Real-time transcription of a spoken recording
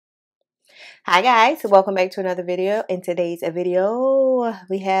Hi guys, welcome back to another video. In today's video,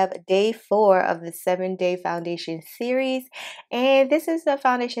 we have day 4 of the 7-day foundation series, and this is the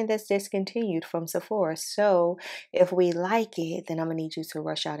foundation that's discontinued from Sephora. So if we like it, then I'm gonna need you to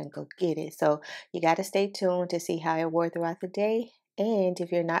rush out and go get it. So you got to stay tuned to see how it wore throughout the day. And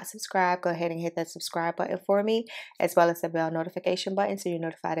if you're not subscribed, go ahead and hit that subscribe button for me, as well as the bell notification button so you're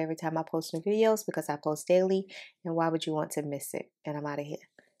notified every time I post new videos, because I post daily. And why would you want to miss it? And I'm out of here.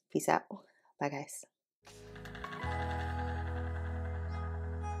 Peace out. Bye, guys.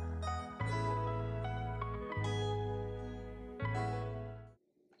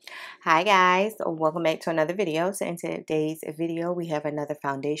 Hi guys, welcome back to another video. So in today's video, we have another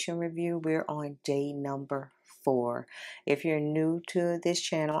foundation review. We're on day number 4. If you're new to this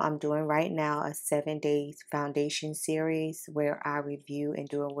channel, I'm doing right now a 7-day foundation series where I review and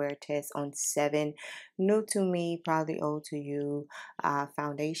do a wear test on 7 new to me, probably old to you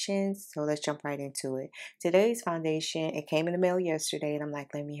foundations. So let's jump right into it. Today's foundation, it came in the mail yesterday, and I'm like,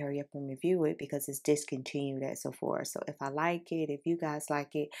 let me hurry up and review it because it's discontinued at Sephora. So if I like it, if you guys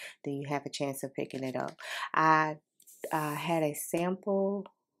like it, then you have a chance of picking it up. I had a sample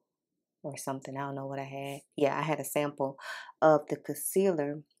or something. I don't know what I had. Yeah, I had a sample of the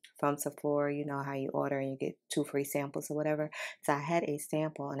concealer from Sephora. You know how you order and you get 2 free samples or whatever. So I had a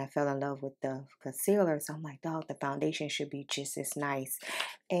sample and I fell in love with the concealer. So I'm like, dog, the foundation should be just as nice.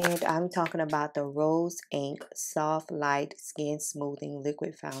 And I'm talking about the Rose Ink Soft Light Skin Smoothing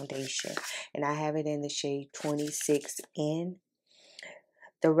Liquid Foundation. And I have it in the shade 26N.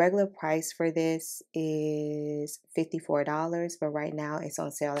 The regular price for this is $54, but right now it's on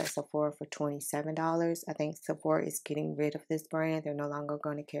sale at Sephora for $27. I think Sephora is getting rid of this brand. They're no longer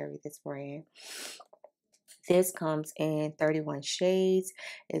going to carry this brand. This comes in 31 shades.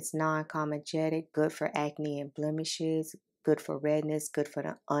 It's non-comedogenic, good for acne and blemishes, good for redness, good for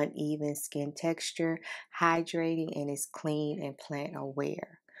the uneven skin texture, hydrating, and it's clean and plant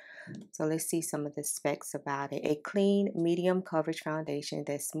aware. So let's see some of the specs about it. A clean, medium coverage foundation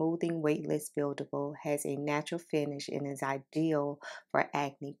that's smoothing, weightless, buildable, has a natural finish, and is ideal for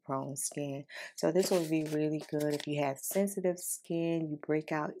acne-prone skin. So this will be really good if you have sensitive skin, you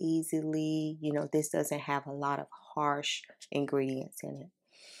break out easily. You know, this doesn't have a lot of harsh ingredients in it.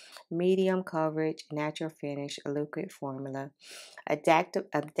 Medium coverage, natural finish, a liquid formula.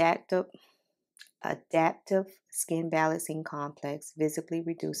 Adaptive skin balancing complex visibly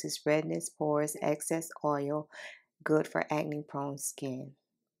reduces redness, pores, excess oil, good for acne prone skin.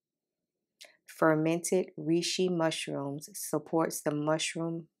 Fermented reishi mushrooms supports the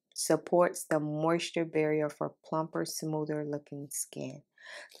moisture barrier for plumper, smoother looking skin.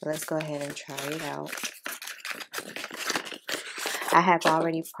 So let's go ahead and try it out. I have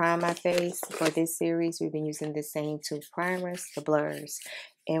already primed my face for this series. We've been using the same 2 primers, the blurs,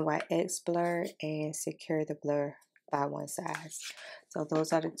 NYX blur and Secure the Blur by One Size. So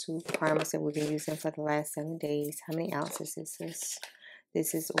those are the 2 primers that we've been using for the last 7 days. How many ounces is this?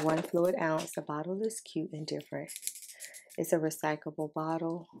 This is 1 fluid ounce. The bottle is cute and different. It's a recyclable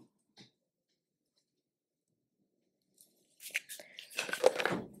bottle.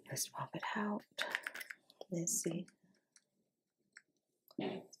 Let's pump it out. Let's see.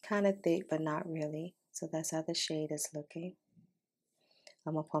 Kind of thick, but not really. So that's how the shade is looking.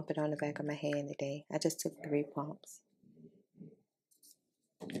 I'm going to pump it on the back of my hand today. I just took 3 pumps.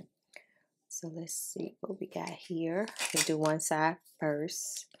 So let's see what we got here. We'll do one side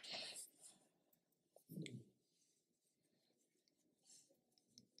first.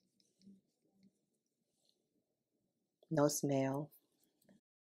 No smell.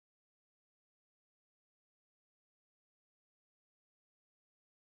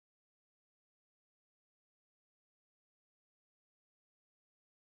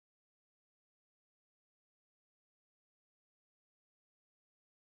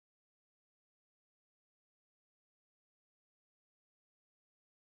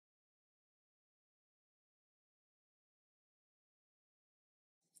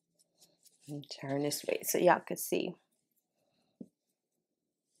 And turn this way so y'all can see.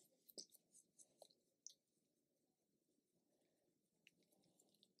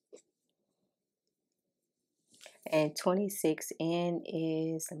 And 26N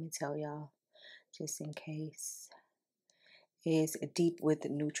is, let me tell y'all, just in case, is deep with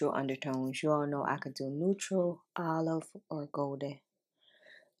neutral undertones. You all know I could do neutral, olive, or golden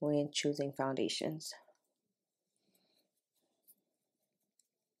when choosing foundations.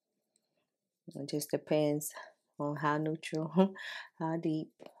 It just depends on how neutral, how deep.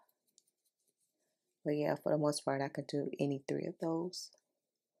 But yeah, for the most part, I could do any 3 of those.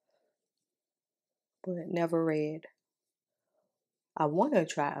 But never red. I want to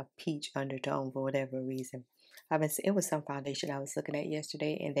try a peach undertone for whatever reason. It was some foundation I was looking at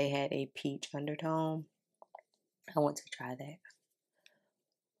yesterday and they had a peach undertone. I want to try that.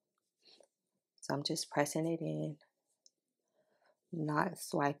 So I'm just pressing it in. Not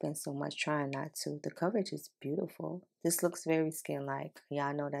swiping so much, trying not to. The coverage is beautiful. This looks very skin-like.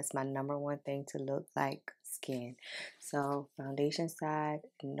 Y'all know that's my #1 thing, to look like skin. So foundation side,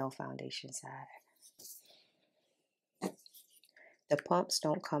 no foundation side. The pumps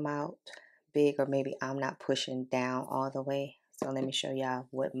don't come out big, or maybe I'm not pushing down all the way. So let me show y'all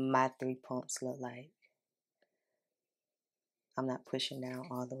what my 3 pumps look like. I'm not pushing down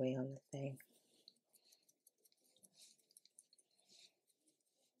all the way on the thing.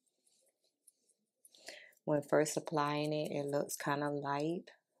 When first applying it, it looks kind of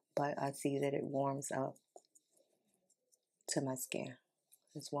light, but I see that it warms up to my skin.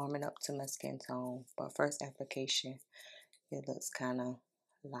 It's warming up to my skin tone, but first application, it looks kind of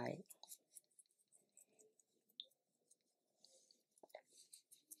light.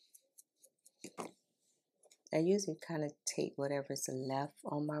 I usually kind of take whatever's left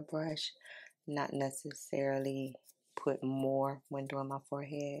on my brush, not necessarily put more when doing my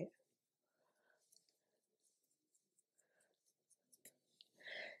forehead.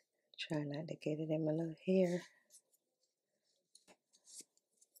 Try not to get it in my little hair.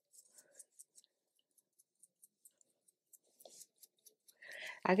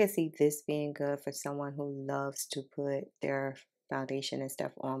 I can see this being good for someone who loves to put their foundation and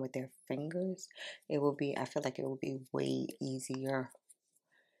stuff on with their fingers. It will be, I feel like it will be way easier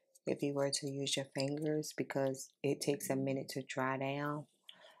if you were to use your fingers, because it takes a minute to dry down.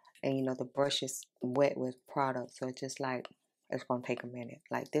 And you know, the brush is wet with product, so it's just like, it's gonna take a minute.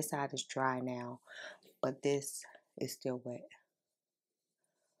 Like this side is dry now, but this is still wet.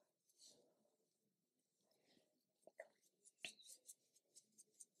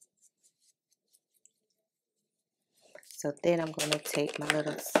 So then I'm gonna take my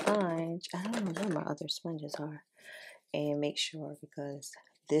little sponge. I don't know where my other sponges are, and make sure, because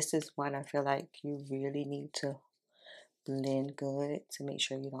this is one I feel like you really need to blend good to make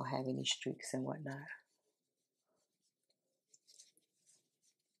sure you don't have any streaks and whatnot.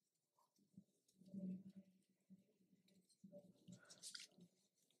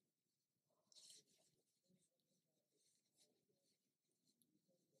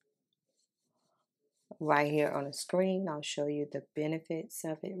 Right here on the screen, I'll show you the benefits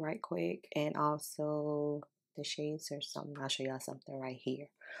of it right quick, and also the shades or something. I'll show y'all something right here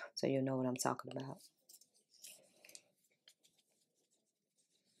so you'll know what I'm talking about.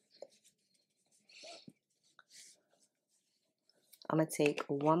 I'm gonna take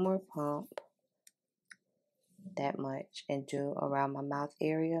one more pump, that much, and do around my mouth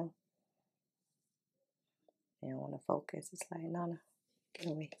area. And I want to focus. It's like, Nana, get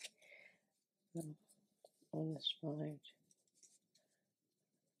away. On the sponge.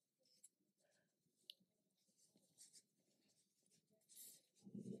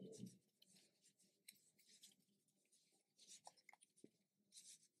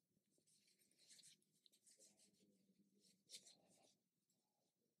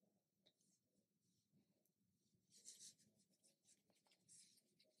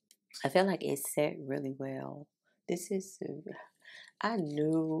 I feel like it set really well. This is, I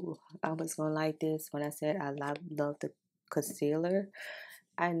knew I was going to like this when I said I love the concealer.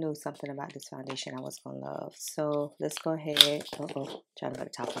 I knew something about this foundation I was going to love. So let's go ahead. Trying to put the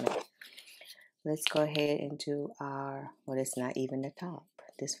top on it. Let's go ahead and do our, well, it's not even the top.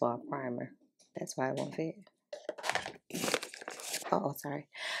 This for our primer. That's why it won't fit. Oh, sorry.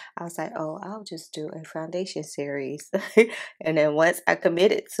 I was like, oh, I'll just do a foundation series. And then once I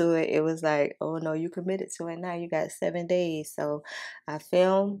committed to it, it was like, oh no, you committed to it now. You got 7 days. So I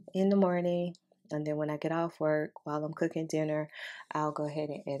film in the morning. And then when I get off work, while I'm cooking dinner, I'll go ahead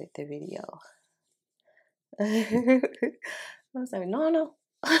and edit the video. I was like, no.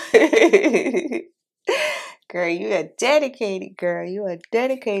 Girl, you are dedicated, girl. You are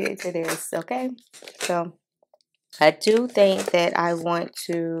dedicated to this, okay? So I do think that I want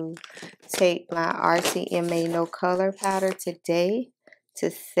to take my RCMA No Color powder today to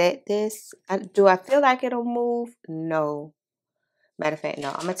set this. Do I feel like it'll move? No. Matter of fact, no.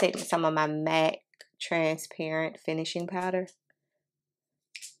 I'm going to take some of my MAC transparent finishing powder.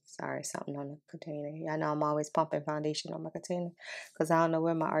 Sorry, something on the container. Y'all know I'm always pumping foundation on my container because I don't know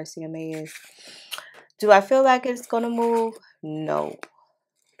where my RCMA is. Do I feel like it's going to move? No.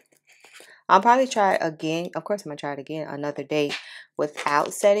 I'll probably try it again. Of course, I'm going to try it again another day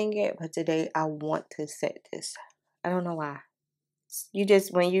without setting it. But today, I want to set this. I don't know why. You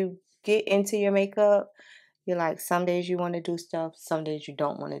just, when you get into your makeup, You're like, some days you want to do stuff, some days you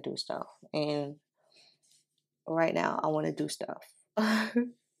don't want to do stuff. And right now, I want to do stuff. All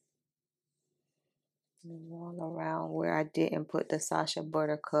around where I didn't put the Sacha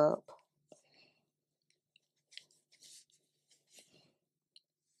Buttercup.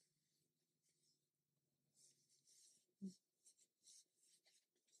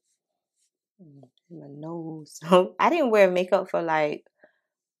 My nose. I didn't wear makeup for like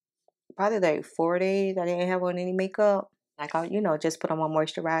probably like 4 days. I didn't have on any makeup. Like I, just put on my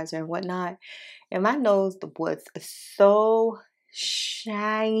moisturizer and whatnot. And my nose was so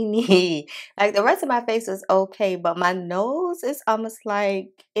shiny. Like the rest of my face was okay, but my nose is almost like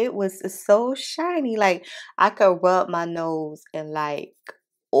it was so shiny. Like I could rub my nose and like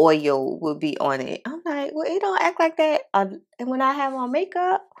oil would be on it. I'm like, well, it don't act like that. And when I have on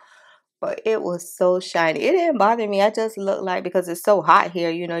makeup, but it was so shiny. It didn't bother me. I just look like, because it's so hot here,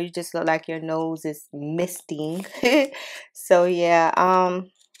 you just look like your nose is misting. So yeah,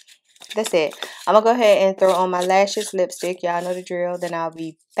 that's it. I'm gonna go ahead and throw on my lashes, lipstick. Y'all know the drill. Then I'll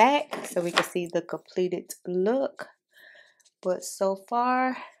be back so we can see the completed look. But so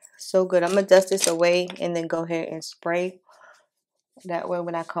far, so good. I'm gonna dust this away and then go ahead and spray. That way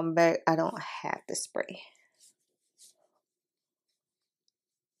when I come back, I don't have to spray.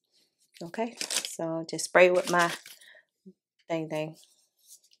 Okay, so just spray with my thing.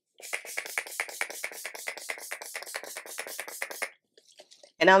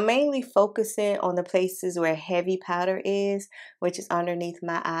 And I'm mainly focusing on the places where heavy powder is, which is underneath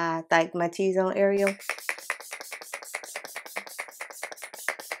my eye, like my T-zone area.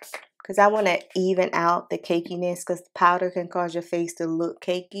 Because I want to even out the cakiness, because powder can cause your face to look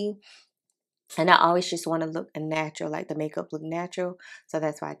cakey. And I always just want to look natural, like the makeup look natural. So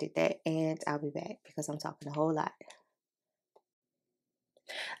that's why I did that. And I'll be back because I'm talking a whole lot.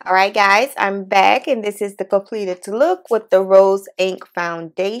 All right, guys, I'm back. And this is the completed look with the Rose Ink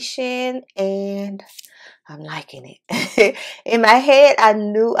Foundation. And I'm liking it. In my head, I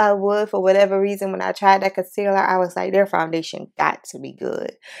knew I would. For whatever reason, when I tried that concealer, I was like, their foundation got to be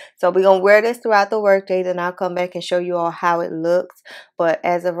good. So we're going to wear this throughout the workday. Then I'll come back and show you all how it looks. But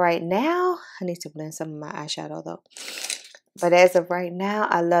as of right now, I need to blend some of my eyeshadow though. But as of right now,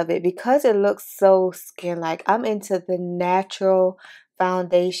 I love it because it looks so skin-like. I'm into the natural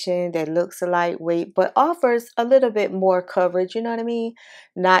foundation that looks lightweight but offers a little bit more coverage, you know what I mean?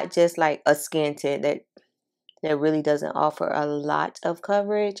 Not just like a skin tint that really doesn't offer a lot of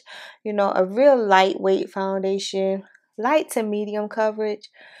coverage. A real lightweight foundation, light to medium coverage,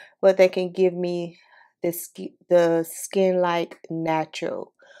 but that can give me the skin-like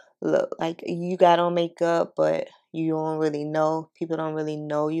natural look. Like you got on makeup, but you don't really know. People don't really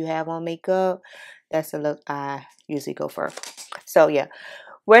know you have on makeup. That's the look I usually go for. So yeah,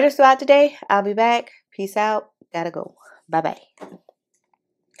 wear this throughout the day. I'll be back. Peace out. Gotta go. Bye-bye.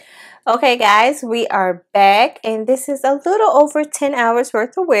 Okay, guys, we are back, and this is a little over 10 hours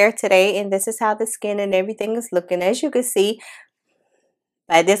worth of wear today, and this is how the skin and everything is looking. As you can see,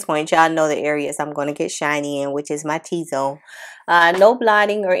 at this point, y'all know the areas I'm going to get shiny in, which is my T-zone. No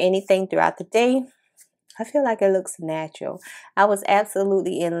blotting or anything throughout the day. I feel like it looks natural. I was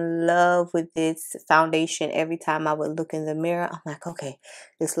absolutely in love with this foundation. Every time I would look in the mirror, I'm like, okay,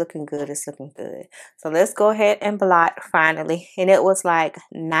 it's looking good. It's looking good. So let's go ahead and blot finally. And it was like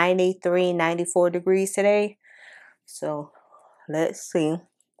 93, 94 degrees today. So let's see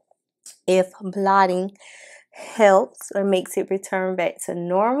if blotting helps or makes it return back to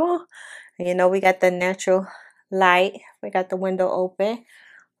normal. We got the natural light. We got the window open.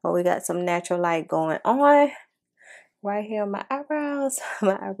 But we got some natural light going on right here on my eyebrows.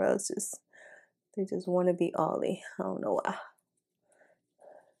 My eyebrows they just want to be oily. I don't know why.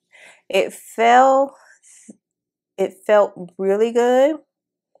 It felt really good.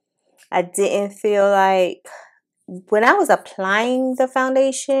 I didn't feel like when I was applying the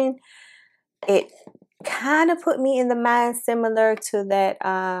foundation, it kind of put me in the mind similar to that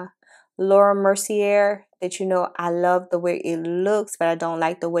Laura Mercier that I love the way it looks, but I don't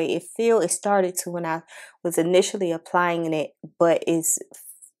like the way it feels. It started to when I was initially applying it, but it's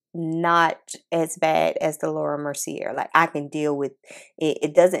not as bad as the Laura Mercier. Like I can deal with it.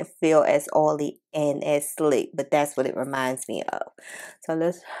 It doesn't feel as oily and as slick, but that's what it reminds me of. So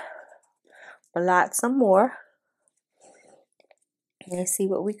let's blot some more. Let's see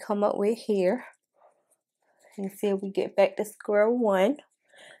what we come up with here. And see if we get back to square one.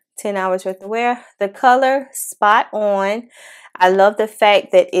 10 hours worth of wear. The color, spot on. I love the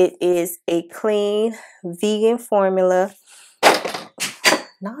fact that it is a clean vegan formula.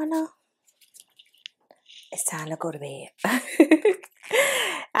 No. it's time to go to bed.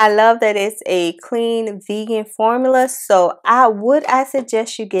 I love that it's a clean vegan formula, so I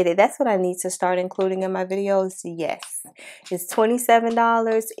suggest you get it. That's what I need to start including in my videos. Yes, it's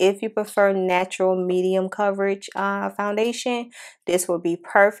 $27. If you prefer natural medium coverage foundation, this will be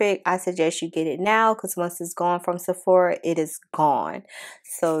perfect. I suggest you get it now because once it's gone from Sephora, it is gone.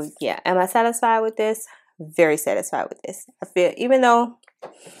 So yeah, am I satisfied with this? Very satisfied with this. I feel, even though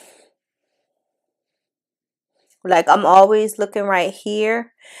like I'm always looking right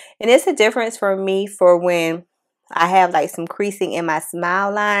here, and it's a difference for me for when I have like some creasing in my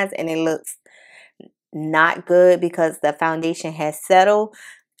smile lines and it looks not good because the foundation has settled,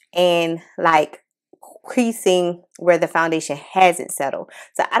 and like creasing where the foundation hasn't settled.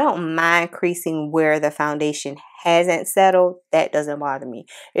 So I don't mind creasing where the foundation hasn't settled. That doesn't bother me.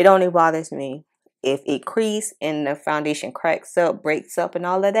 It only bothers me if it creases and the foundation cracks up, breaks up, and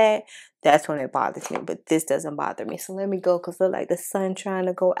all of that. That's when it bothers me. But this doesn't bother me. So let me go because look like the sun trying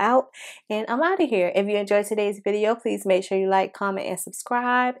to go out. And I'm out of here. If you enjoyed today's video, please make sure you like, comment, and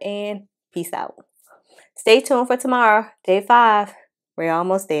subscribe. And peace out. Stay tuned for tomorrow, day 5. We're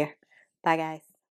almost there. Bye, guys.